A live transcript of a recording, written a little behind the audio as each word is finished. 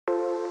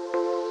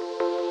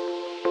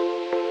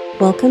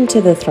Welcome to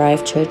the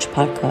Thrive Church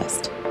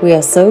podcast. We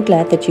are so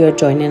glad that you are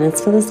joining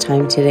us for this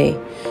time today.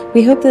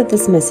 We hope that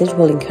this message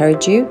will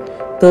encourage you,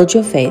 build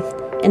your faith,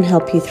 and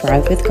help you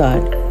thrive with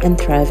God and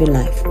thrive in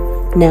life.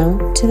 Now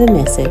to the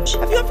message.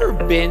 Have you ever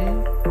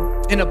been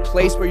in a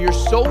place where you're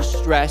so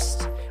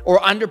stressed or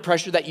under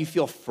pressure that you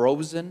feel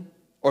frozen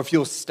or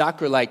feel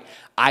stuck or like,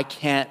 I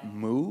can't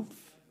move?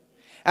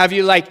 Have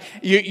you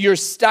you're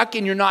stuck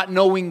and you're not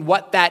knowing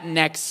what that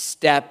next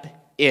step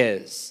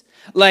is?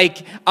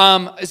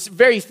 It's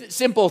very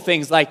simple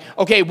things like,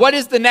 okay, what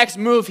is the next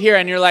move here?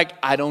 And you're like,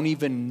 I don't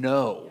even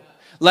know.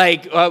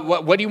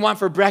 What do you want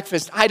for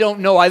breakfast? I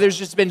don't know. There's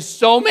just been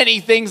so many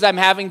things I'm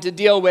having to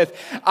deal with.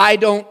 I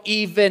don't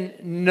even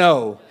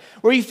know.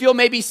 Where you feel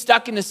maybe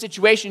stuck in a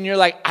situation, you're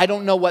like, I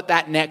don't know what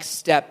that next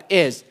step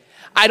is.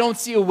 I don't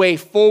see a way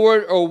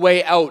forward or a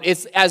way out.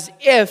 It's as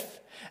if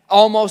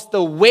almost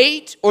the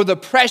weight or the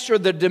pressure,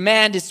 the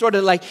demand is sort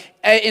of like,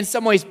 in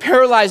some ways,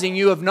 paralyzing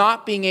you of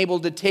not being able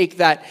to take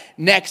that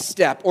next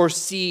step or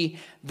see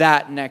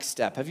that next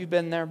step. Have you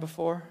been there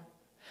before?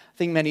 I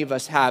think many of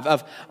us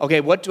have.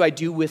 Okay, what do I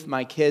do with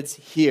my kids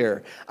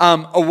here?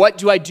 Or what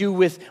do I do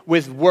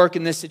with work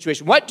in this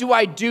situation? What do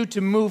I do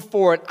to move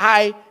forward?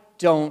 I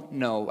don't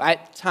know.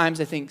 At times,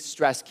 I think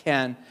stress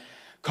can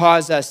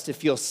cause us to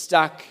feel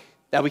stuck,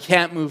 that we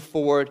can't move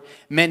forward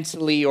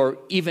mentally or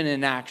even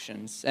in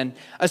actions. And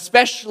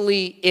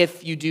especially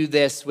if you do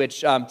this,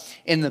 which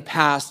in the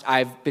past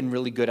I've been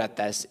really good at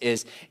this,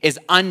 is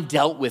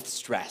undealt with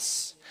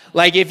stress.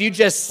 Like if you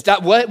just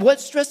stop,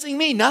 what's stressing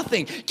me?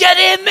 Nothing. Get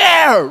in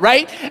there,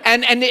 right?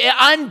 And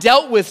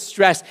undealt with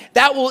stress,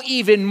 that will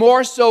even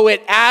more so,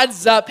 it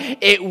adds up,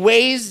 it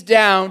weighs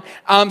down.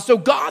 So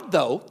God,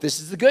 though,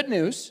 this is the good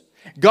news,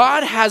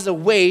 God has a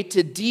way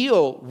to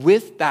deal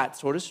with that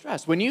sort of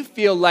stress. When you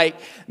feel like,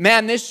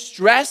 man, this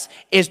stress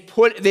is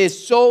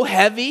so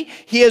heavy,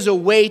 He has a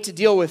way to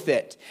deal with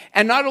it.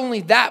 And not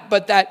only that,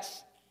 but that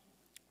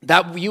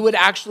you would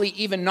actually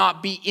even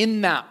not be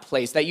in that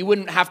place, that you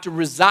wouldn't have to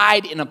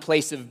reside in a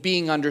place of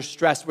being under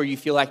stress where you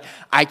feel like,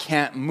 I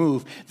can't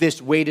move,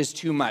 this weight is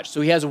too much.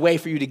 So He has a way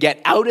for you to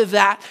get out of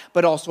that,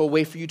 but also a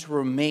way for you to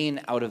remain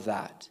out of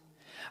that.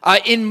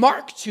 In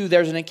Mark 2,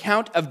 there's an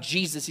account of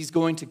Jesus. He's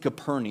going to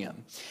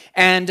Capernaum.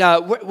 And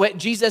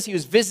Jesus, he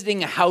was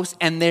visiting a house,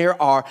 and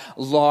there are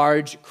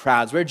large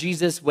crowds. Where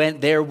Jesus went,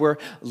 there were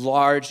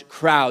large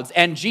crowds.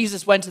 And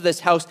Jesus went to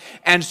this house,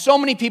 and so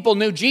many people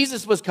knew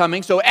Jesus was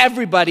coming, so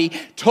everybody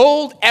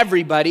told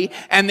everybody,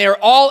 and they're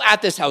all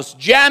at this house,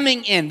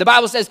 jamming in. The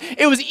Bible says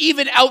it was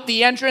even out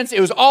the entrance.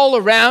 It was all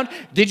around.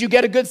 Did you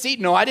get a good seat?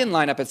 No, I didn't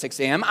line up at 6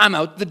 a.m. I'm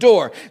out the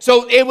door.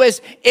 So it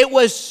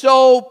was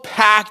so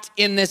packed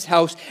in this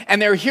house.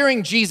 And they're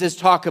hearing Jesus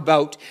talk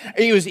about,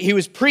 he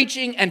was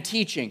preaching and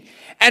teaching.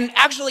 And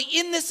actually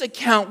in this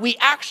account, we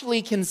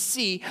actually can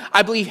see,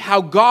 I believe,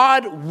 how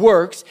God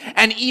works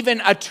and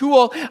even a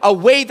tool, a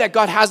way that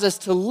God has us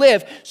to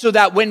live so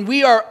that when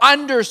we are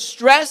under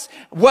stress,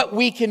 what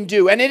we can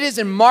do. And it is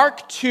in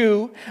Mark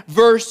 2,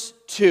 verse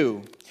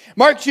 2.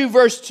 Mark 2,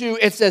 verse 2,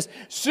 it says,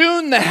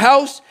 soon the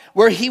house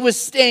where he was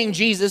staying,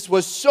 Jesus,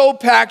 was so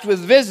packed with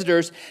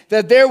visitors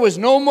that there was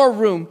no more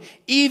room,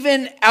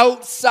 even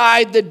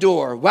outside the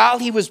door, while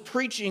he was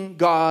preaching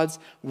God's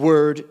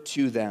word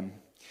to them.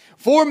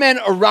 4 men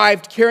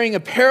arrived carrying a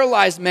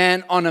paralyzed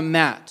man on a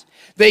mat.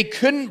 They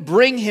couldn't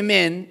bring him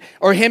in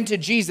or him to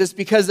Jesus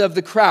because of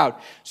the crowd.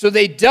 So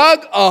they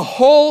dug a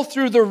hole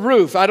through the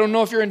roof. I don't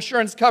know if your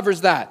insurance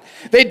covers that.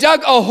 They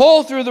dug a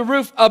hole through the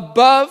roof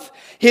above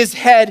his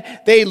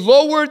head. They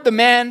lowered the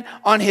man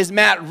on his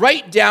mat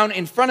right down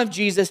in front of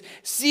Jesus.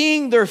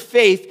 Seeing their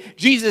faith,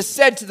 Jesus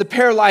said to the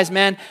paralyzed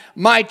man,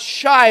 my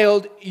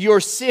child, your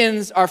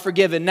sins are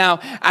forgiven. Now,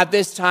 at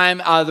this time,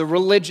 the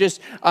religious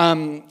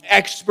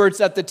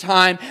experts at the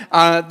time,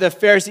 the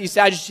Pharisees,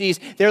 Sadducees,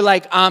 they're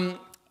like,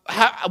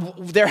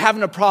 they're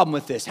having a problem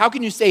with this. How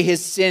can you say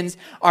his sins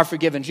are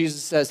forgiven?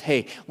 Jesus says,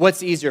 hey,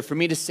 what's easier for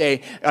me to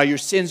say your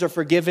sins are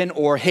forgiven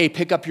or, hey,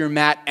 pick up your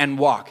mat and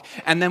walk?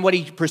 And then what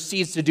he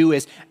proceeds to do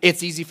is,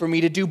 it's easy for me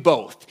to do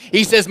both.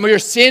 He says, your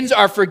sins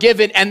are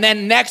forgiven. And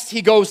then next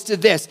he goes to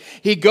this.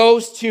 He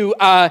goes to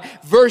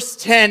verse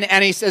 10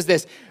 and he says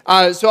this.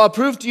 So I'll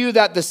prove to you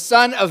that the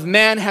Son of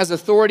Man has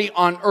authority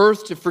on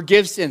earth to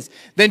forgive sins.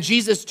 Then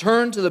Jesus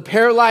turned to the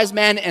paralyzed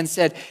man and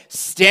said,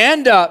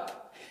 stand up.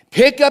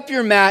 Pick up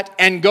your mat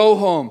and go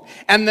home.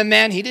 And the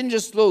man, he didn't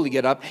just slowly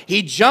get up.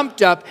 He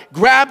jumped up,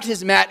 grabbed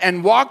his mat,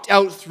 and walked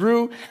out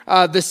through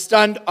the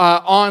stunned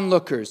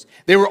onlookers.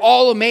 They were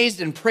all amazed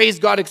and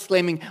praised God,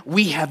 exclaiming,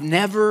 we have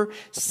never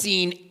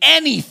seen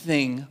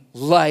anything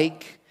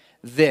like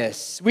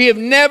this. We have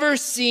never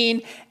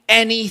seen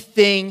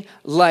anything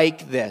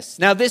like this.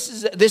 Now,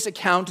 this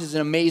account is an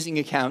amazing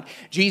account.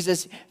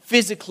 Jesus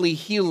physically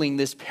healing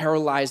this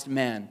paralyzed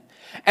man.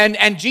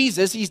 And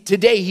Jesus,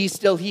 today he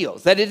still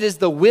heals. That it is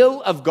the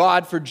will of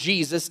God for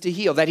Jesus to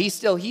heal, that he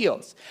still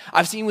heals.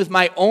 I've seen with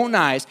my own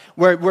eyes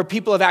where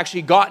people have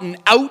actually gotten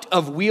out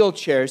of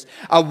wheelchairs.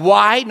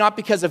 Why? Not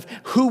because of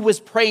who was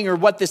praying or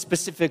what the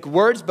specific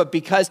words, but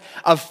because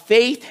of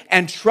faith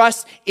and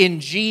trust in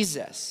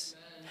Jesus.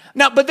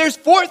 Now, but there's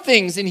 4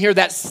 things in here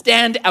that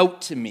stand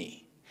out to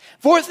me.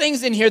 4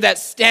 things in here that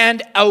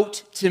stand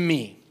out to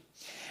me.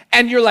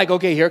 And you're like,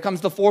 okay, here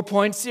comes the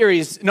 4-point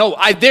series. No,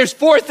 there's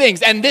 4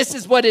 things, and this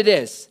is what it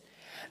is.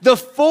 The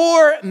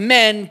 4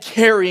 men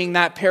carrying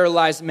that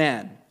paralyzed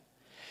man.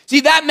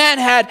 See, that man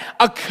had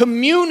a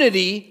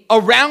community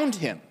around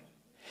him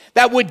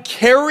that would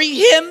carry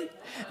him,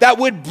 that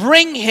would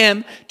bring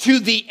him to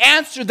the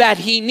answer that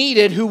he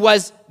needed, who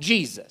was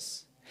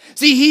Jesus.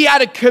 See, he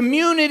had a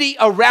community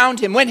around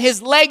him. When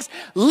his legs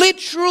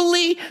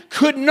literally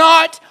could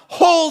not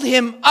hold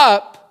him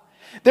up,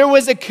 there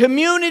was a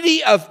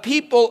community of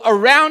people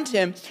around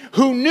him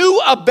who knew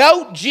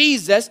about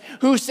Jesus,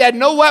 who said,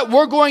 know what,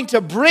 we're going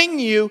to bring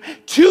you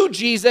to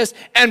Jesus,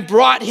 and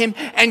brought him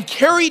and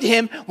carried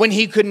him when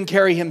he couldn't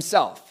carry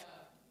himself.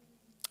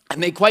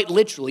 And they quite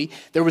literally,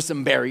 there were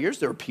some barriers,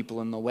 there were people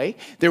in the way,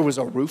 there was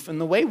a roof in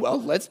the way. Well,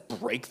 let's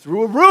break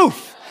through a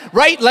roof,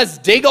 right? Let's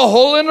dig a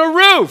hole in a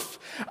roof.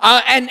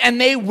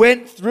 And they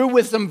went through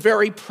with some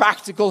very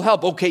practical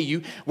help.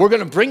 Okay, we're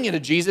going to bring you to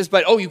Jesus,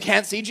 but you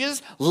can't see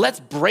Jesus? Let's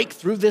break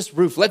through this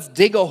roof. Let's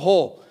dig a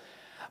hole.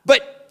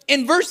 But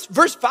in verse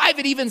 5,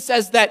 it even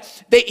says that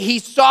he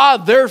saw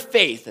their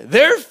faith.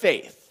 Their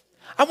faith.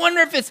 I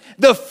wonder if it's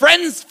the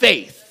friends'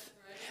 faith.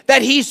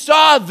 That he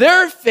saw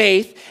their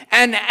faith,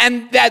 and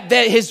that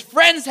his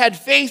friends had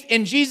faith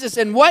in Jesus,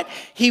 and what?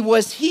 He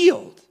was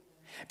healed.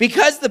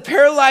 Because the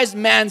paralyzed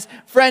man's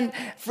friend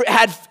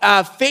had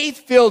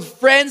faith-filled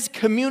friends,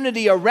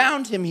 community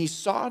around him, he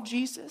saw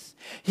Jesus.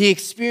 He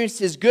experienced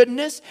his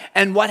goodness,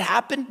 and what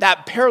happened?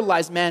 That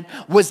paralyzed man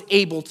was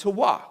able to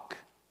walk.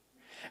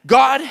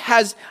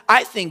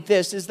 I think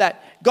this is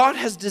that God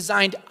has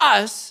designed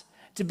us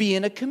to be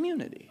in a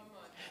community,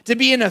 to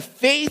be in a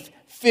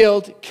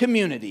faith-filled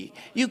community.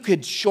 You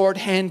could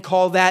shorthand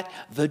call that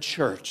the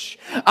church.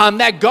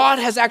 That God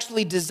has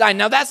actually designed.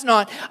 Now, that's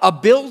not a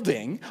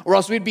building, or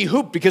else we'd be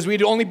hooped, because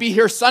we'd only be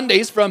here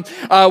Sundays from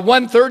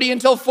 1:30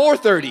 until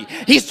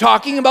 4:30. He's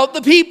talking about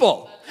the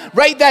people,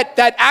 right?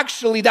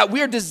 That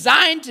we're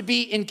designed to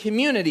be in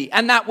community,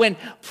 and that when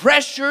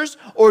pressures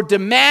or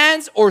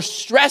demands or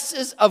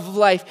stresses of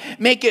life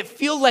make it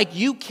feel like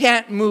you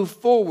can't move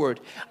forward,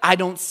 I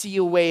don't see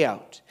a way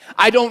out,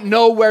 I don't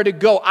know where to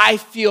go, I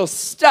feel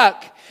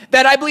stuck,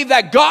 that I believe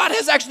that God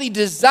has actually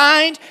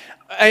designed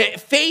a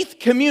faith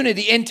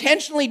community,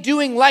 intentionally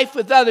doing life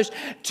with others,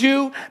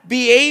 to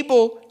be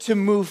able to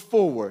move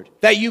forward,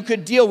 that you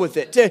could deal with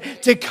it,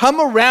 to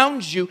come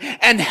around you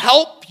and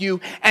help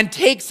you and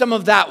take some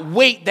of that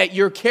weight that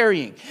you're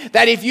carrying.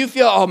 That if you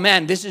feel, oh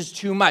man, this is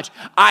too much,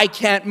 I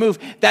can't move,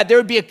 that there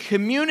would be a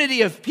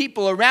community of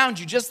people around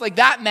you, just like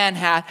that man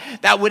had,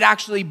 that would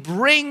actually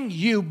bring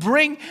you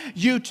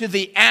to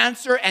the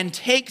answer and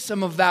take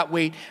some of that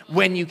weight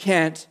when you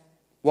can't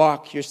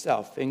walk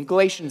yourself. In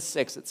Galatians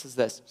 6, it says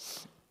this.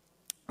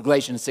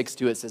 Galatians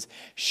 6:2, it says,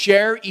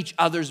 share each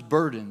other's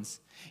burdens.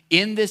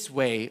 In this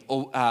way,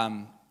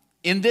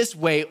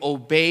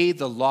 obey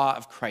the law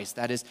of Christ.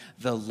 That is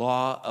the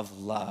law of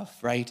love,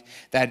 right?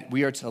 That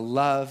we are to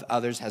love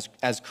others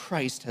as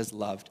Christ has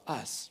loved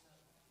us.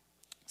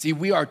 See,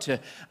 we are to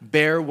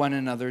bear one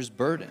another's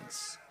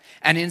burdens.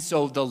 And in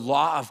so, the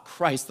law of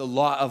Christ, the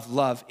law of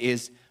love,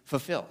 is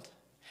fulfilled.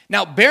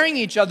 Now, bearing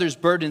each other's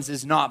burdens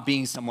is not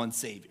being someone's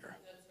savior.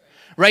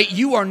 Right?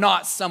 You are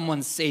not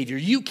someone's savior.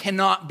 You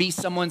cannot be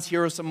someone's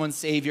hero, someone's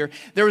savior.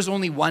 There is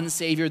only one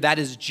savior, that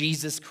is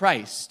Jesus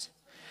Christ.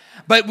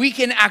 But we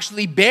can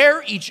actually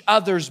bear each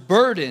other's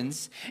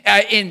burdens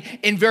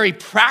in very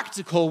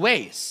practical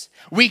ways.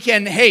 We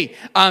can, hey,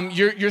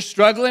 you're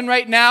struggling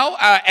right now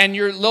and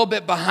you're a little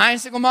bit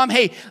behind, single mom.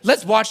 Hey,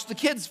 let's watch the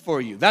kids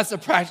for you. That's a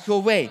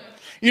practical way.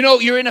 You know,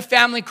 you're in a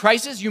family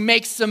crisis, you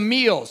make some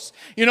meals.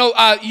 You know,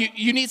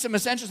 you need some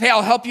essentials. Hey,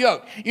 I'll help you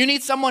out. You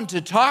need someone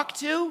to talk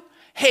to.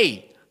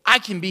 Hey, I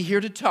can be here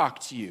to talk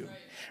to you,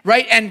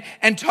 right?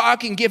 And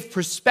talk and give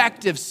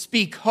perspective,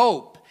 speak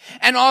hope.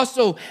 And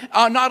also,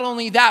 not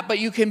only that, but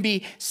you can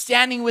be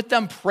standing with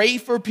them, pray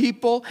for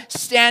people,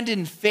 stand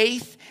in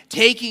faith,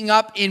 taking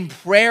up in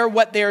prayer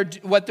what they're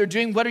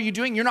doing. What are you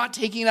doing? You're not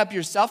taking it up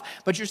yourself,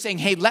 but you're saying,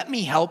 hey, let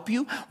me help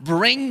you,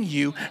 bring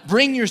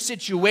your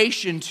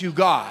situation to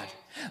God.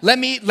 Let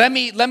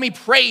me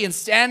pray and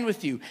stand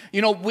with you.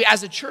 You know,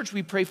 as a church,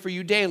 we pray for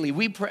you daily.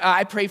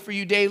 I pray for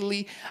you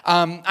daily.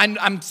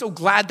 I'm so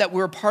glad that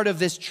we're a part of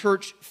this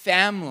church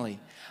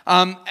family.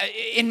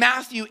 In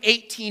Matthew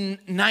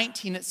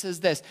 18:19, it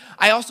says this.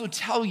 I also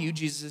tell you,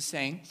 Jesus is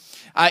saying,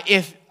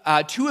 if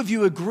 2 of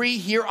you agree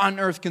here on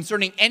earth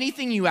concerning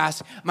anything you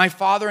ask, my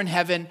Father in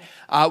heaven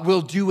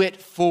will do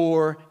it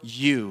for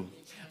you.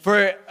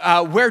 For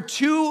where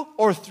 2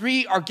 or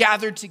 3 are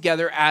gathered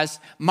together as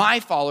my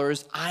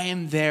followers, I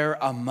am there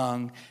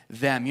among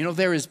them. You know,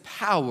 there is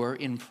power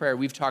in prayer.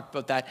 We've talked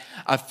about that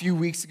a few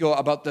weeks ago,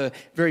 about the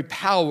very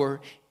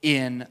power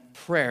in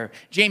prayer.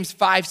 James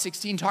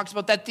 5:16 talks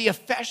about that the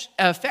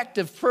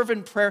effective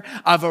fervent prayer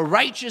of a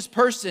righteous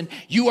person,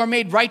 you are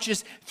made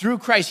righteous through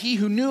Christ. He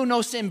who knew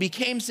no sin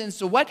became sin.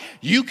 So what?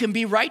 You can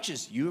be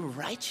righteous. You're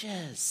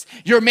righteous.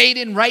 You're made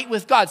in right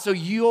with God. So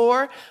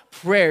your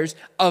prayers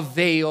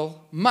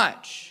avail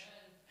much.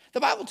 The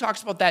Bible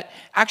talks about that.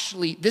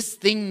 Actually, this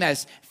thing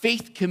that's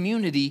faith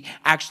community,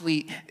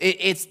 actually,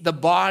 it's the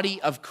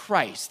body of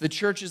Christ. The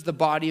church is the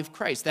body of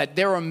Christ. That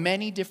there are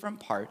many different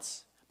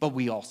parts, but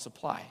we all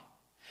supply.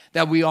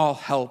 That we all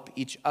help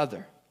each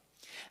other.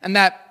 And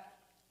that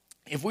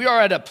if we are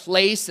at a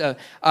place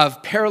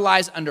of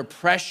paralyzed under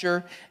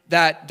pressure,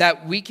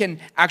 that we can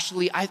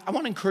actually, I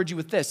want to encourage you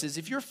with this, is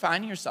if you're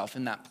finding yourself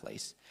in that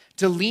place,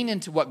 to lean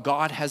into what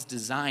God has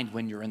designed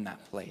when you're in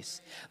that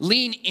place.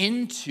 Lean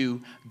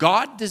into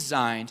God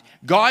designed,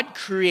 God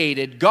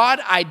created,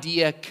 God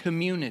idea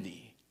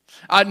community.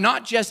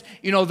 Not just,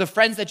 the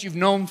friends that you've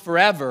known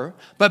forever,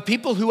 but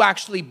people who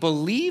actually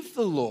believe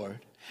the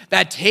Lord,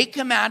 that take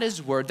him at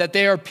his word, that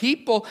they are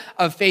people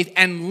of faith,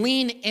 and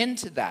lean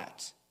into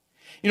that.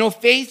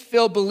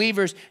 Faith-filled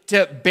believers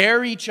to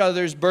bear each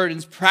other's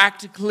burdens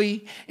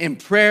practically in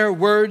prayer,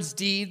 words,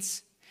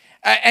 deeds.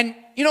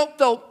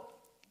 Though,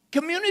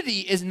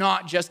 community is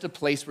not just a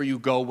place where you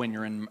go when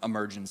you're in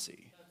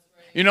emergency.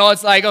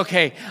 It's like,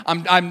 okay,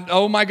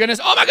 oh my goodness,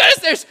 I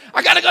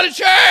gotta go to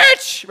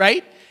church,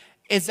 right?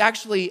 It's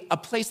actually a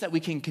place that we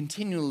can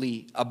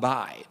continually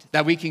abide,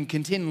 that we can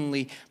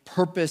continually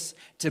purpose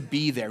to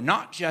be there,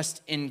 not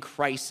just in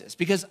crisis.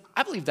 Because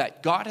I believe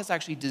that God has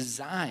actually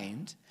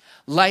designed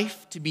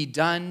life to be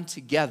done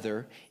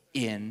together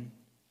in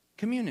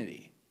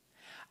community.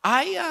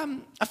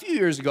 A few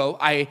years ago,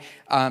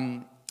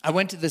 I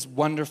went to this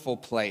wonderful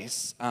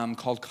place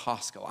called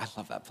Costco. I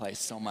love that place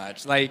so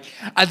much.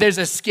 There's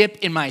a skip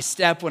in my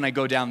step when I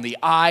go down the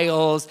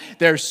aisles.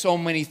 There's so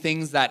many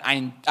things that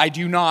I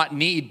do not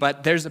need,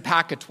 but there's a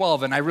pack of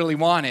 12 and I really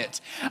want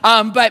it.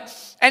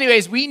 But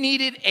anyways, we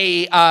needed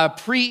a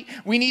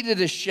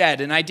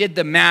shed, and I did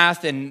the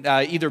math and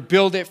either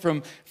build it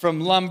from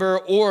lumber,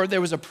 or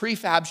there was a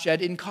prefab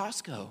shed in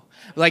Costco.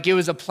 It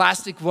was a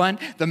plastic one.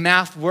 The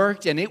math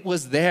worked, and it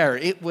was there.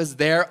 It was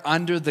there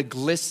under the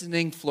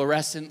glistening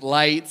fluorescent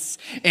lights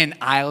in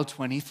aisle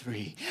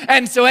 23.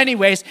 And so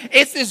anyways,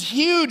 it's this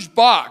huge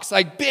box,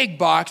 big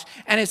box,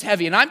 and it's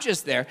heavy, and I'm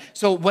just there.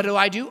 So what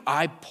do?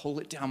 I pull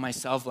it down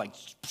myself,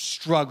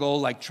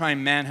 struggle, try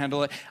and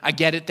manhandle it. I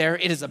get it there.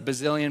 It is a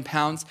bazillion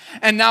pounds.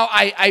 And now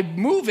I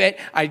move it.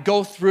 I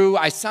go through.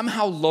 I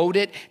somehow load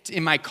it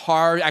in my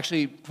car.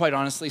 Actually, quite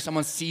honestly,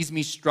 someone sees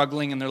me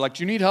struggling, and they're like,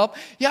 "Do you need help?"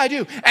 "Yeah, I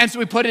do." And so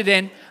we put it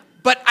in.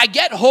 But I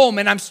get home,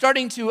 and I'm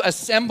starting to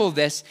assemble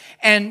this.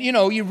 And,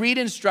 you read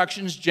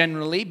instructions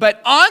generally.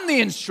 But on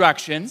the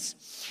instructions,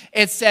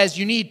 it says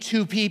you need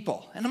 2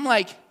 people. And I'm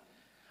like,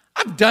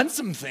 I've done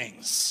some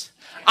things.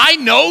 I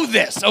know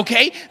this,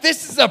 okay?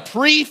 This is a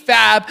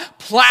prefab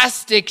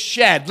plastic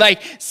shed.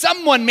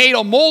 Someone made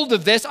a mold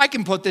of this. I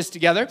can put this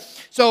together.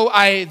 So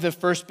the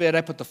first bit,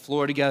 I put the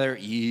floor together.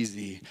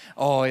 Easy.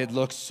 Oh, it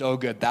looks so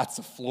good. That's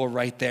the floor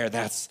right there.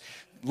 That's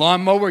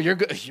lawnmower. You're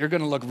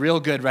going to look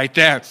real good right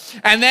there.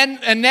 And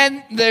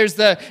then there's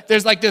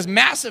this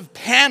massive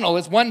panel.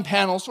 It's one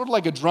panel, sort of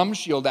like a drum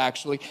shield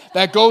actually,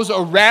 that goes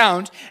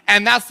around,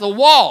 and that's the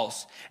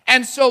walls.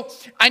 And so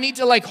I need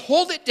to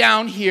hold it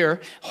down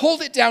here,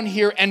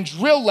 and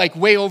drill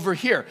way over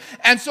here.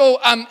 And so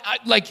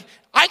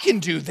I can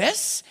do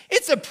this.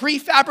 It's a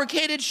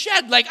prefabricated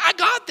shed. I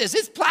got this.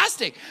 It's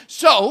plastic.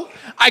 So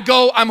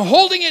I'm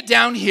holding it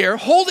down here,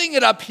 holding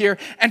it up here,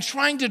 and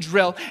trying to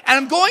drill. And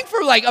I'm going for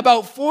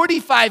about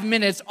 45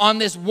 minutes on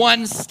this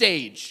one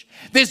stage.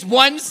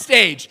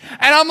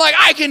 And I'm like,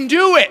 I can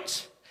do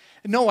it.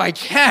 No, I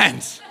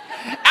can't.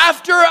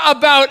 After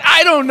about,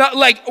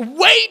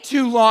 way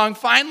too long,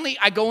 finally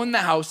I go in the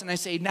house and I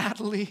say,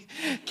 "Natalie,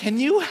 can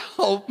you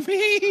help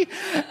me?"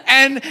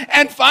 And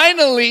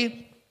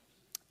finally,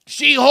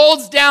 she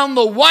holds down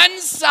the one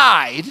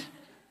side,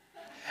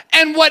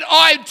 and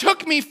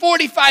took me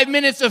 45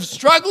 minutes of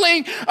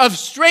struggling, of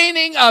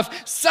straining, of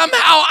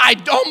somehow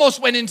I almost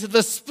went into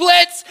the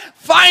splits.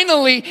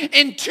 Finally,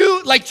 in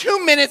 2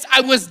 minutes, I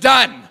was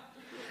done.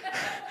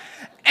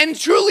 And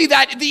truly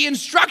the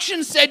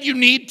instructions said you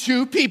need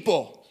 2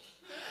 people.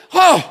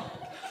 Oh,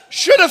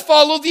 should have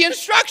followed the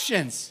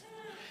instructions.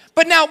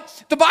 But now,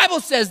 the Bible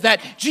says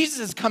that Jesus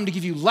has come to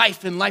give you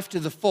life and life to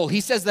the full.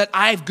 He says that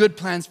I have good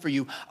plans for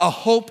you, a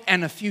hope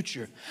and a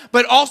future.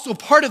 But also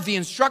part of the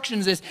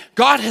instructions is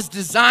God has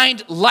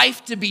designed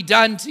life to be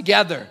done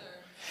together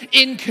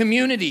in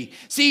community.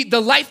 See,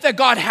 the life that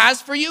God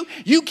has for you,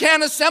 you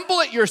can't assemble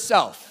it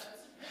yourself.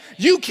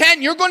 You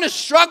can. You're going to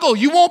struggle.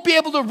 You won't be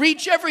able to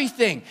reach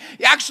everything.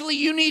 Actually,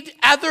 you need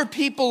other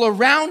people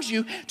around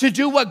you to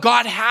do what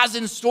God has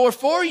in store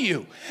for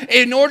you.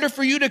 In order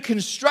for you to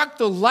construct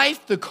the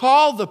life, the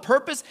call, the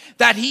purpose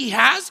that He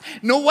has,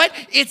 you know what?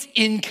 It's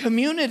in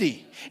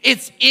community.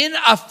 It's in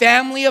a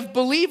family of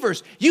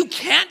believers. You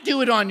can't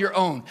do it on your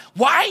own.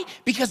 Why?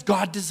 Because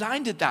God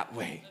designed it that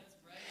way.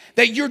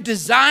 That you're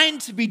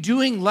designed to be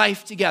doing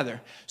life together.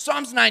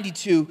 Psalms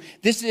 92,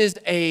 this is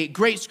a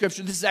great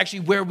scripture. This is actually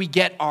where we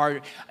get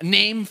our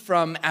name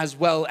from, as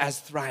well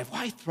as thrive.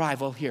 Why thrive?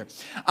 Well, here.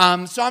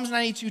 Psalms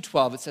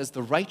 92:12, it says,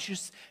 the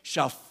righteous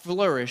shall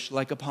flourish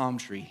like a palm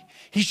tree.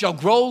 He shall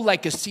grow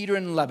like a cedar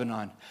in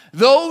Lebanon.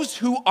 Those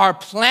who are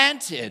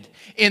planted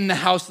in the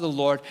house of the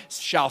Lord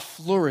shall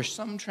flourish.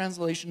 Some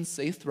translations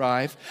say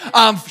thrive.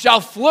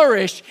 Shall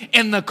flourish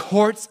in the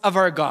courts of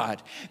our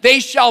God. They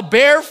shall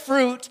bear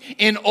fruit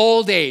in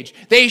old age.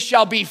 They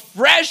shall be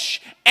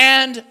fresh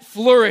and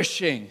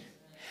flourishing.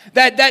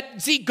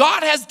 See,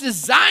 God has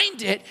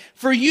designed it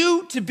for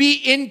you to be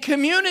in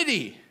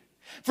community,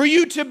 for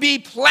you to be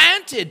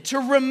planted, to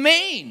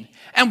remain.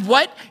 And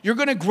what? You're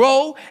going to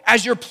grow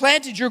as you're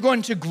planted. You're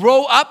going to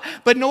grow up.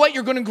 But know what?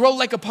 You're going to grow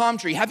like a palm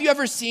tree. Have you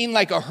ever seen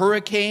like a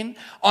hurricane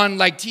on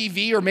like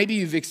TV? Or maybe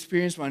you've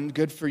experienced one.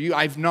 Good for you.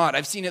 I've not.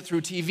 I've seen it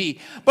through TV.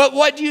 But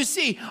what do you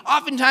see?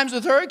 Oftentimes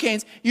with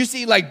hurricanes, you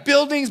see like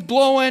buildings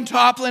blowing,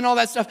 toppling, all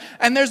that stuff.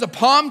 And there's a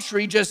palm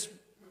tree just,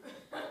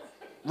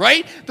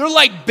 right? They're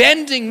like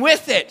bending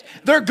with it.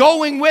 They're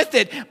going with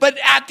it. But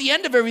at the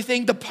end of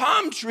everything, the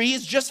palm tree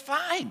is just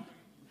fine.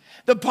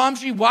 The palm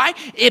tree, why?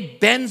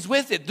 It bends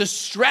with it. The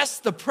stress,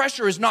 the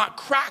pressure is not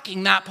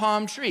cracking that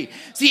palm tree.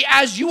 See,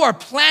 as you are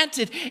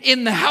planted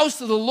in the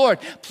house of the Lord,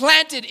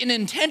 planted in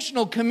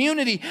intentional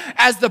community,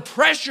 as the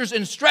pressures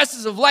and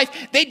stresses of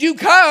life, they do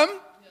come.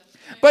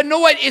 But know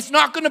what? It's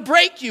not going to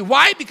break you.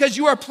 Why? Because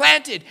you are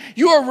planted.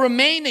 You are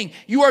remaining.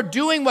 You are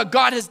doing what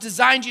God has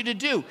designed you to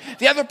do.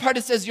 The other part,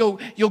 it says you'll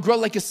grow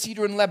like a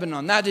cedar in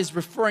Lebanon. That is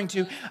referring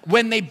to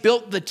when they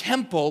built the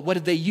temple, what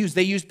did they use?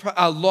 They used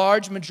a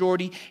large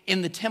majority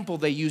in the temple.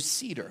 They used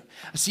cedar,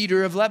 a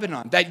cedar of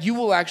Lebanon, that you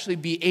will actually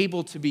be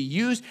able to be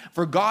used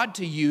for God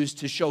to use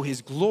to show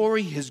His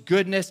glory, His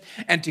goodness,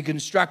 and to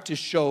construct to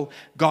show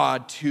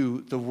God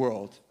to the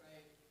world.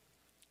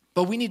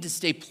 But we need to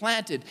stay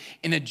planted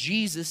in a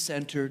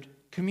Jesus-centered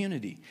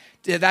community,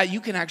 that you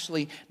can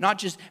actually not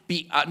just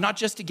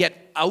to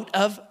get out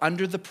of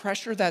under the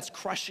pressure that's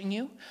crushing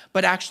you,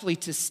 but actually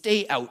to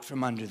stay out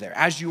from under there.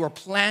 As you are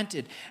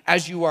planted,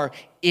 as you are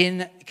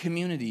in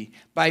community,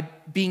 by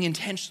being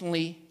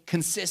intentionally,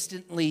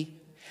 consistently,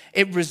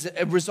 it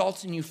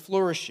results in you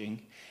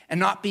flourishing and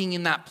not being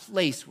in that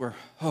place where,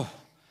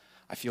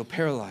 I feel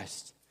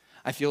paralyzed.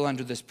 I feel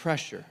under this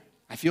pressure.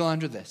 I feel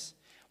under this.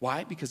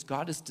 Why? Because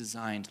God has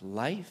designed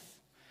life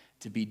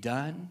to be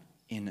done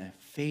in a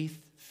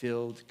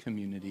faith-filled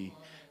community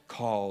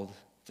called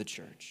the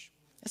church.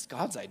 That's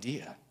God's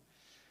idea.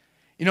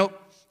 You know,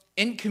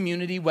 in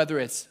community, whether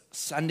it's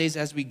Sundays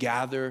as we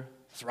gather,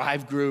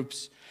 Thrive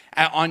groups,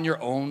 on your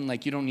own,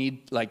 like you don't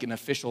need like an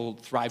official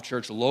Thrive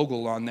Church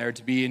logo on there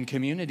to be in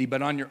community,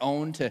 but on your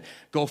own to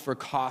go for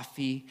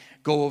coffee,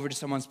 go over to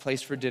someone's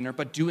place for dinner,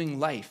 but doing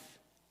life.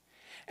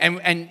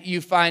 And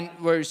you find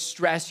where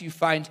stress,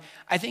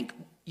 I think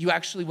you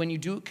actually, when you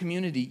do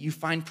community, you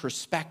find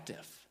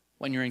perspective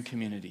when you're in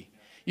community.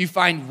 You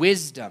find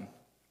wisdom.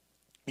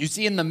 You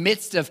see in the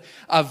midst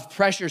of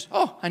pressures,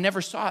 I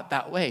never saw it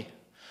that way.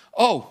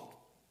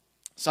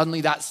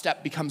 Suddenly that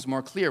step becomes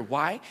more clear.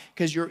 Why?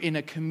 Because you're in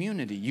a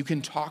community. You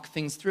can talk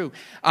things through.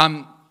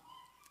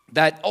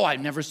 I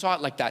never saw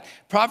it like that.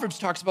 Proverbs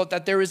talks about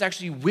that there is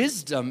actually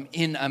wisdom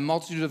in a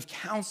multitude of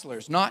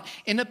counselors, not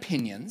in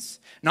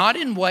opinions, not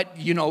in what,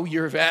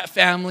 your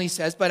family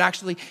says, but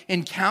actually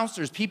in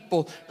counselors,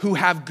 people who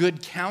have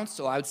good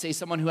counsel. I would say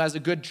someone who has a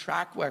good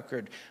track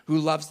record, who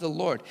loves the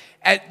Lord.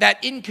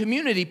 That in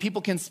community,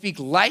 people can speak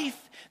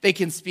life, they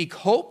can speak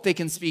hope, they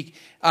can speak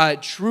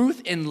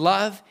truth and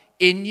love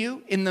in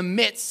you in the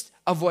midst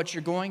of what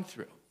you're going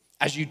through.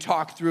 As you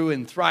talk through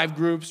in Thrive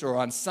groups or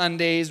on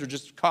Sundays or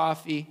just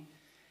coffee.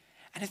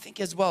 And I think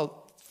as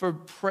well,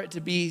 to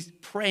be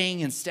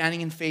praying and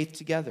standing in faith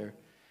together,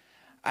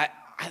 I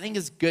think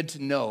it's good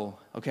to know,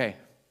 okay,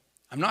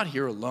 I'm not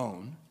here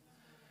alone.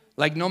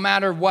 Like no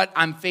matter what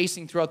I'm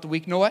facing throughout the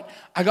week, you know what?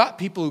 I got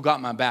people who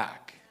got my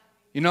back,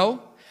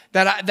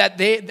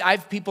 I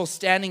have people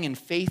standing in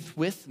faith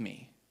with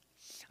me.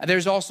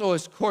 There's also,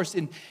 of course,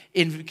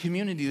 in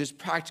community, there's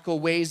practical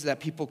ways that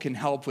people can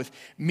help with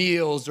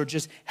meals or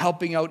just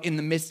helping out in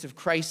the midst of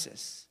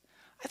crisis.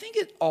 I think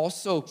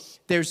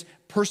there's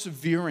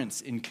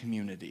perseverance in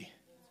community.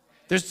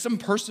 There's some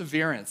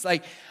perseverance.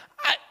 Like,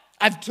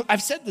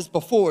 I've said this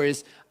before,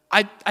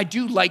 I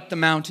do like the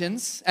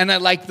mountains, and I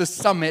like the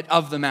summit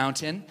of the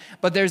mountain,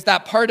 but there's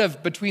that part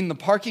of between the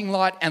parking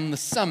lot and the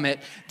summit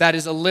that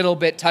is a little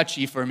bit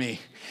touchy for me.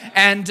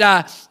 And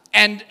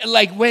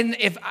like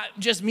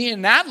just me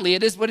and Natalie,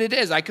 it is what it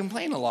is. I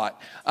complain a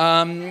lot.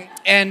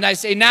 And I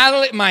say,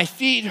 Natalie, my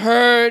feet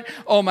hurt.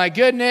 Oh my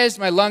goodness,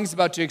 my lungs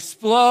about to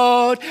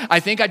explode. I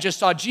think I just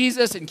saw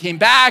Jesus and came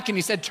back and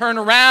he said, turn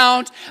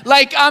around.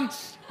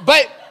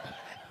 But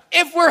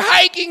if we're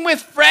hiking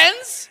with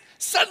friends,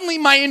 suddenly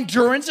my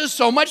endurance is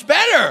so much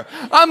better.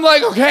 I'm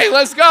like, okay,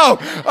 let's go.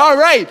 All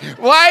right.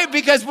 Why?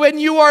 Because when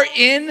you are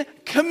in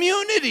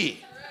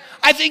community,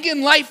 I think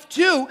in life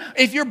too,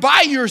 if you're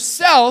by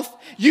yourself,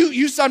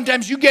 you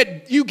sometimes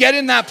get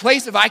in that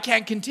place of I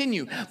can't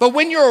continue. But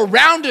when you're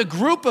around a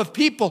group of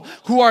people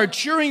who are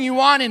cheering you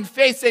on in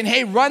faith, saying,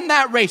 hey, run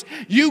that race.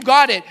 You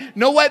got it.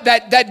 Know what?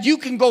 That you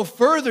can go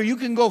further. You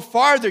can go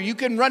farther. You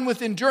can run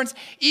with endurance,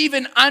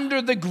 even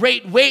under the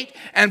great weight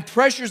and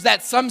pressures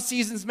that some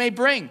seasons may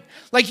bring.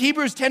 Like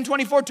Hebrews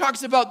 10:24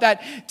 talks about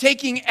that,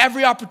 taking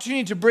every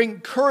opportunity to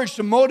bring courage,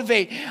 to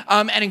motivate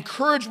and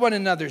encourage one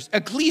another.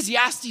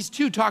 Ecclesiastes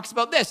 2 talks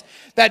about this,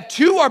 that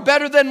two are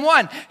better than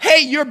one.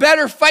 Hey, you're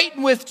better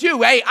fighting with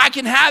two. Hey, I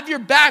can have your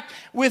back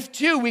with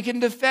two. We can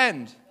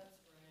defend.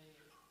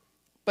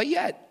 But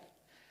yet,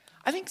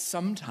 I think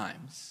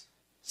sometimes,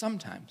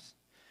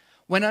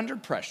 when under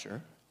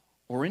pressure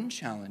or in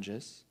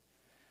challenges,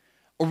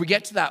 or we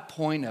get to that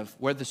point of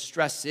where the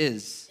stress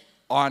is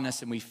on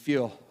us and we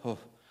feel, oh,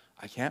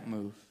 I can't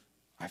move.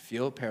 I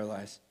feel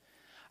paralyzed.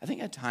 I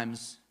think at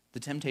times the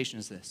temptation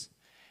is this,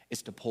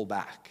 is to pull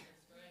back.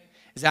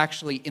 It's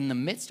actually in the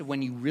midst of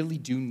when you really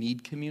do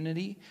need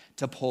community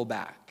to pull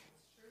back.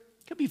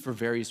 It could be for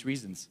various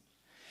reasons.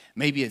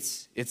 Maybe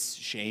it's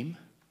shame.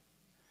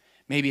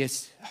 Maybe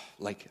it's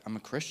like, I'm a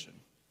Christian.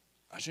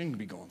 I shouldn't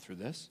be going through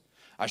this.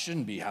 I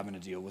shouldn't be having to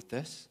deal with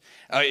this.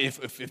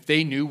 If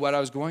they knew what I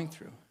was going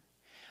through.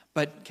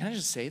 But can I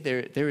just say,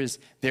 there is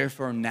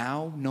therefore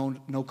now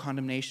no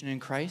condemnation in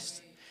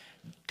Christ.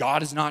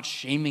 God is not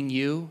shaming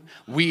you.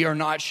 We are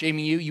not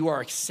shaming you. You are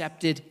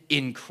accepted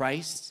in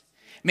Christ.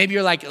 Maybe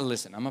you're like,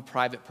 listen, I'm a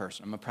private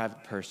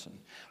person.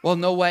 Well,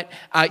 know what?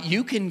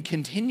 You can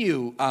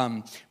continue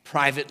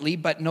privately,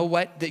 but know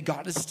what? That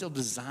God has still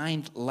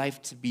designed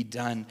life to be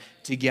done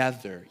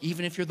together.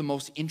 Even if you're the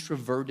most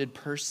introverted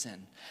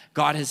person,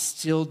 God has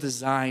still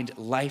designed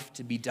life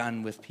to be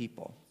done with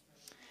people.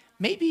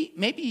 Maybe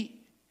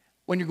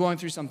when you're going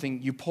through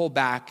something, you pull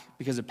back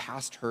because of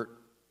past hurt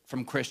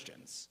from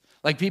Christians.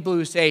 Like people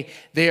who say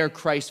they are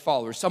Christ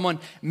followers. Someone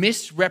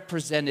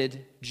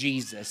misrepresented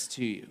Jesus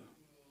to you.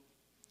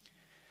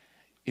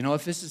 You know,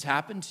 if this has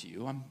happened to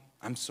you,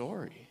 I'm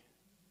sorry.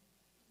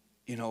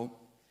 You know,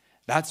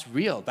 that's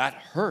real. That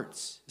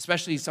hurts.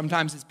 Especially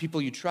sometimes it's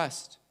people you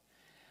trust.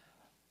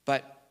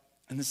 But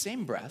in the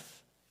same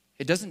breath,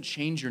 it doesn't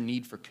change your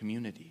need for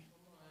community.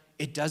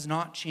 It does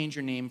not change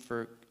your need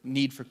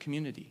for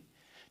community.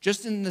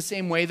 Just in the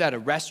same way that a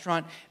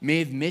restaurant may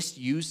have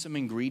misused some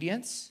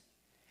ingredients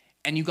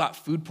and you got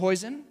food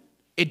poison,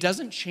 it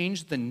doesn't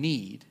change the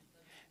need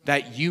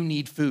that you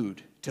need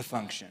food to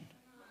function.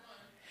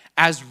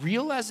 As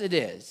real as it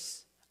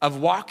is of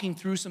walking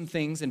through some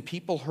things and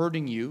people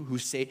hurting you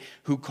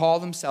who call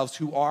themselves,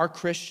 who are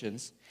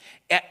Christians,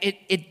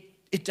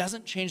 it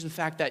doesn't change the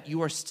fact that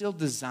you are still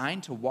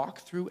designed to walk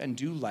through and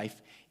do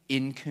life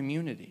in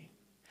community.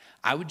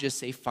 I would just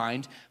say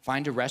find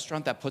a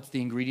restaurant that puts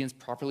the ingredients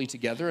properly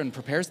together and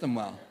prepares them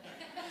well.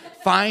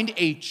 Find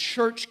a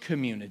church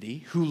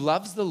community who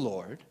loves the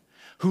Lord,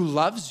 who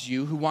loves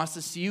you, who wants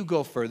to see you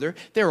go further.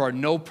 There are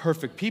no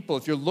perfect people.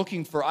 If you're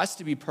looking for us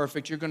to be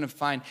perfect, you're going to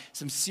find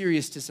some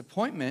serious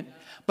disappointment.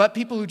 But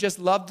people who just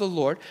love the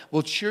Lord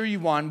will cheer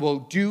you on, will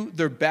do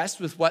their best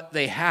with what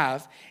they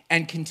have,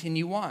 and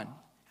continue on.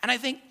 And I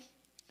think,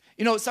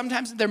 you know,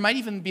 sometimes there might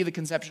even be the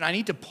conception, I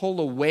need to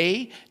pull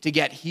away to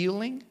get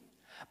healing.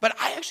 But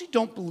I actually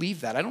don't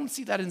believe that. I don't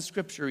see that in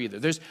Scripture either.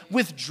 There's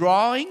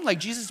withdrawing, like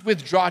Jesus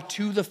withdrew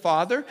to the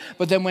Father,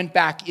 but then went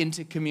back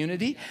into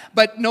community.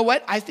 But know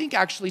what? I think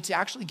actually to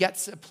actually get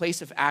to a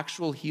place of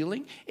actual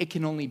healing, it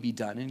can only be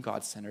done in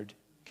God-centered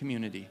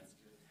community.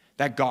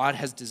 That God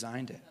has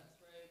designed it.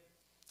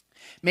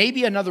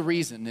 Maybe another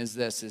reason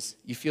is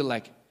you feel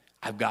like,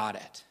 I've got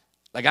it.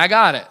 Like, I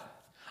got it.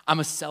 I'm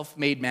a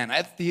self-made man.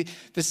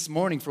 This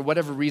morning, for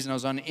whatever reason, I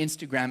was on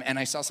Instagram and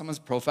I saw someone's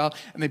profile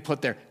and they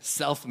put their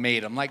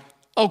self-made. I'm like,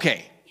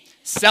 okay,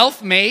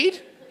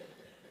 self-made?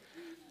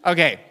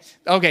 Okay,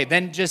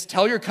 then just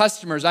tell your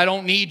customers, I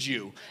don't need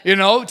you. You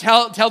know,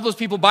 tell those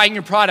people buying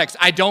your products,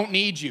 I don't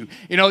need you.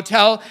 You know,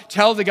 tell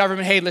the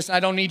government, hey, listen, I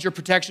don't need your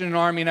protection and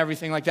army and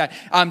everything like that.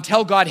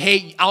 Tell God,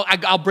 hey,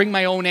 I'll bring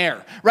my own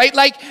air, right?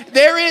 Like,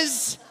 there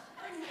is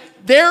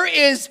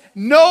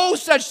no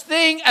such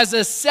thing as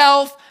a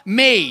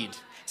self-made.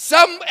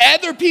 Some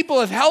other people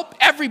have helped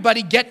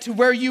everybody get to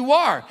where you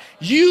are.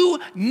 You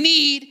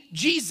need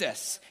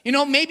Jesus. You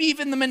know, maybe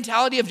even the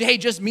mentality of, hey,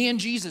 just me and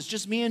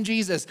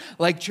Jesus.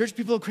 Like, church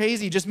people are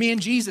crazy, just me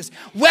and Jesus.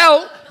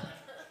 Well,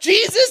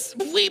 Jesus,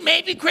 we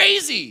may be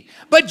crazy,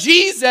 but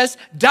Jesus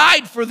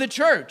died for the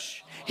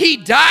church. He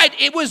died.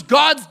 It was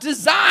God's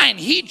design.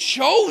 He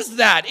chose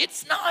that.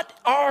 It's not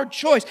our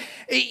choice.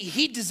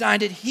 He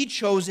designed it. He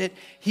chose it.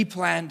 He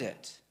planned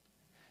it.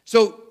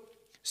 So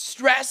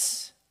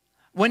Stress,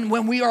 when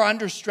we are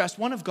under stress,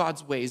 one of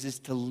God's ways is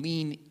to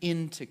lean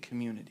into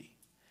community.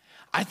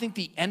 I think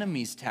the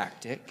enemy's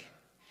tactic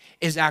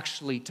is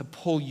actually to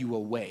pull you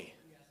away.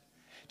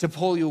 To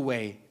pull you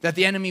away. That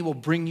the enemy will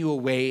bring you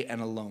away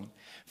and alone.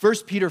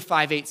 1 Peter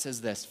 5:8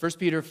 says this. 1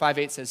 Peter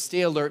 5:8 says,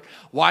 stay alert,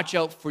 watch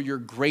out for your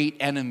great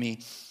enemy,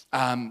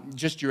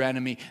 just your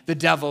enemy, the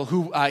devil,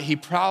 who he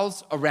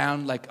prowls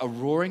around like a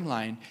roaring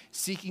lion,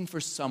 seeking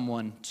for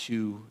someone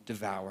to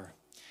devour.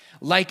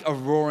 Like a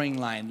roaring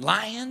lion.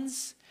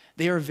 Lions,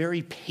 they are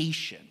very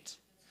patient.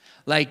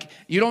 Like,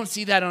 you don't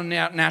see that on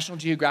National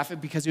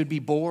Geographic because it would be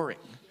boring.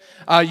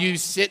 You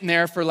sitting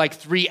there for like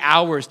 3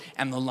 hours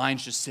and the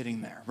lion's just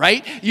sitting there,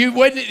 right?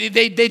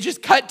 They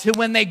just cut to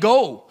when they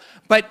go.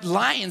 But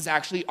lions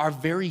actually are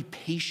very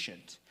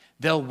patient.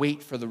 They'll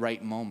wait for the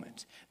right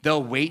moment.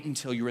 They'll wait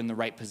until you're in the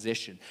right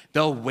position.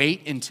 They'll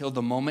wait until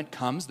the moment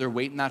comes. They're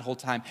waiting that whole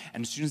time.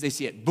 And as soon as they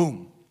see it,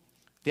 boom.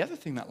 The other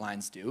thing that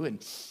lions do,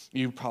 and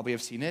you probably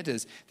have seen it,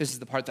 is this is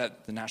the part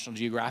that the National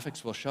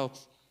Geographics will show.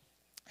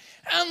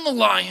 And the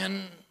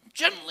lion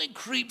gently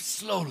creeps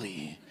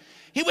slowly.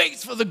 He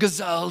waits for the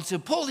gazelle to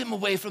pull him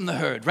away from the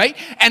herd, right?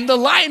 And the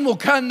lion will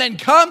come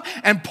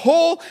and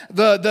pull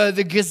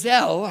the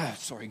gazelle,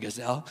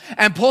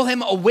 and pull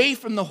him away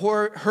from the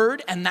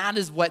herd, and that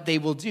is what they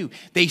will do.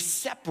 They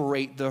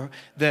separate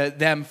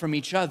them from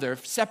each other,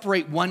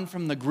 separate one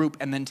from the group,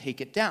 and then take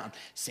it down.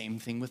 Same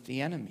thing with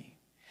the enemy,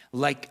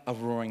 like a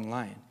roaring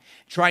lion.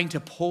 Trying to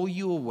pull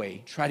you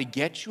away, try to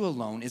get you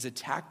alone is a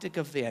tactic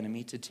of the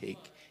enemy to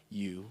take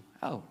you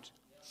out.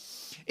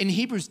 In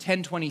Hebrews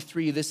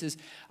 10:23, this is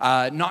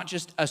not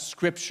just a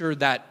scripture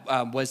that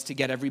was to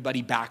get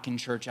everybody back in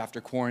church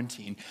after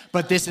quarantine,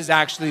 but this is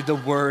actually the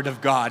word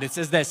of God. It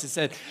says this, it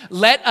said,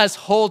 let us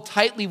hold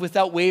tightly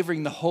without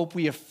wavering the hope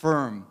we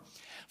affirm.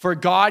 For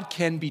God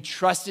can be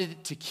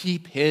trusted to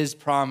keep his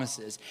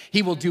promises.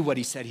 He will do what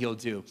he said he'll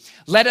do.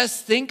 Let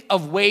us think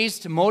of ways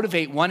to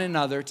motivate one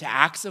another to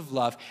acts of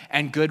love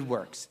and good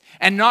works.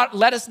 And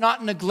let us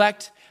not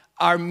neglect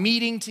our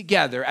meeting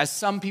together as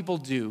some people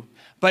do,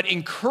 but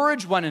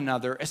encourage one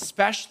another,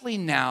 especially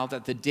now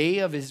that the day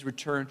of his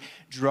return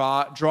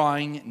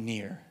drawing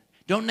near.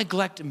 Don't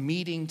neglect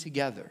meeting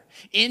together.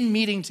 In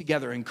meeting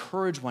together,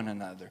 encourage one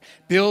another.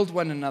 Build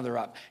one another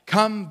up.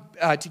 Come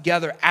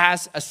together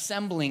as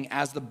assembling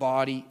as the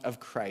body of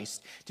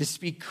Christ. To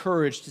speak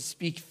courage, to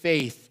speak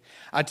faith,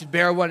 to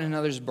bear one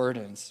another's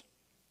burdens.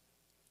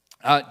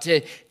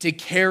 To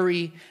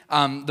carry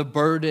the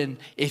burden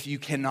if you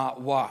cannot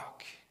walk.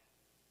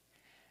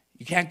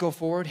 You can't go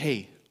forward?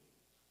 Hey,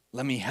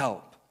 let me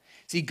help.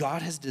 See,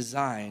 God has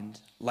designed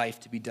life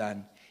to be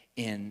done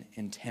in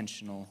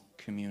intentional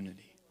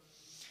community.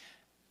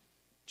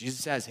 Jesus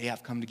says, hey,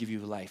 I've come to give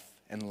you life,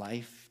 and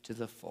life to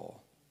the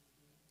full.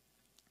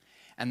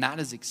 And that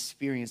is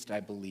experienced, I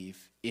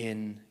believe,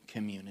 in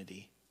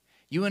community.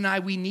 You and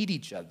I, we need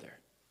each other.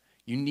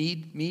 You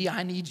need me,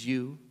 I need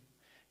you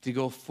to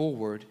go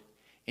forward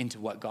into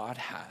what God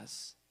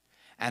has.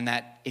 And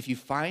that if you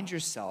find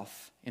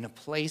yourself in a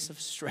place of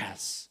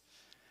stress,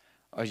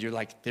 or you're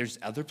like, there's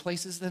other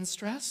places than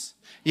stress?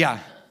 Yeah.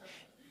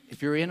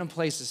 If you're in a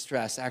place of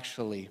stress,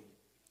 actually,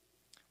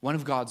 one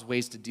of God's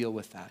ways to deal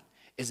with that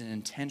is an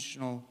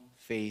intentional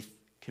faith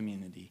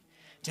community.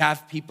 To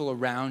have people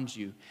around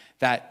you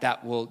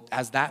that will,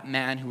 as that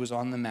man who was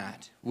on the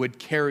mat, would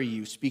carry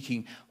you,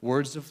 speaking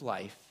words of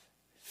life,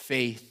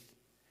 faith,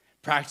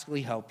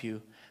 practically help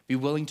you, be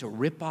willing to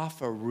rip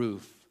off a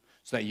roof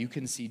so that you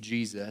can see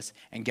Jesus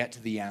and get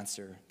to the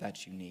answer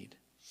that you need.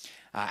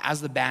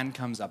 As the band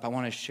comes up, I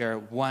want to share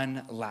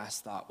one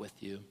last thought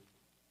with you.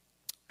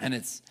 And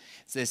it's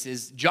this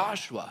is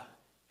Joshua.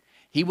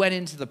 He went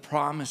into the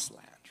promised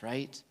land,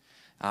 right?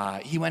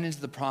 He went into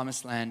the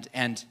promised land,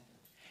 and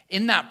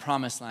in that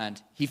promised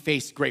land, he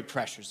faced great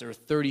pressures. There were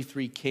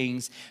 33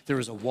 kings. There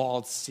was a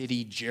walled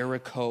city,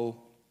 Jericho.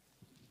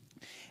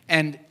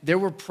 And there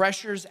were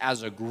pressures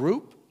as a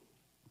group,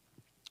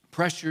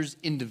 pressures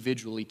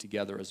individually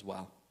together as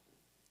well.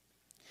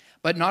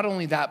 But not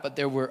only that, but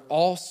there were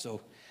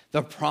also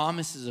the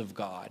promises of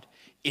God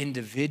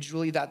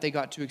individually that they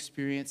got to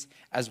experience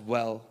as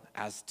well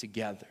as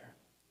together.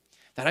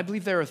 That I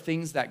believe there are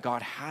things that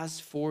God has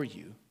for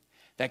you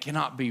that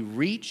cannot be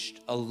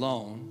reached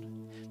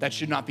alone, that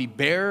should not be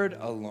bared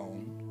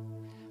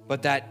alone,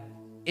 but that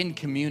in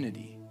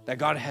community, that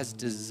God has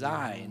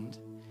designed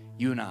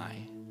you and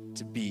I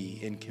to be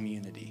in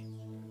community.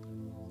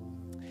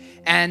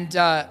 And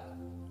that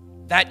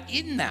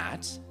in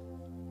that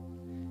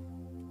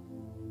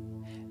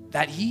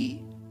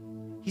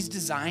He's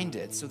designed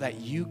it so that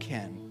you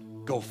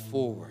can go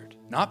forward,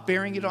 not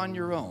bearing it on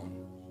your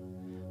own,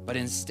 but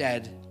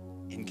instead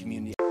in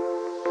community.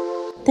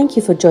 Thank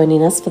you for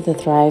joining us for the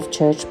Thrive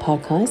Church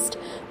podcast.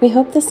 We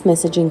hope this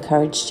message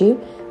encouraged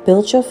you,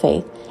 built your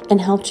faith,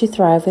 and helped you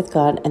thrive with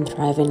God and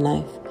thrive in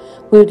life.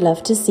 We would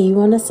love to see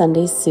you on a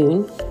Sunday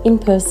soon, in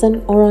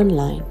person or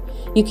online.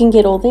 You can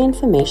get all the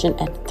information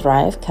at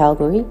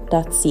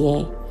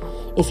thrivecalgary.ca.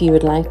 If you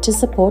would like to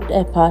support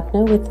and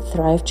partner with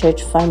Thrive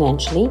Church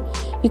financially,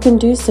 you can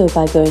do so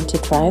by going to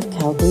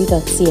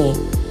thrivecalgary.ca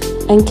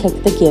and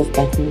click the Give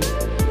button.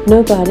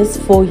 Know God is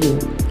for you.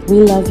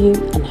 We love you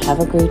and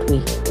have a great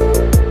week.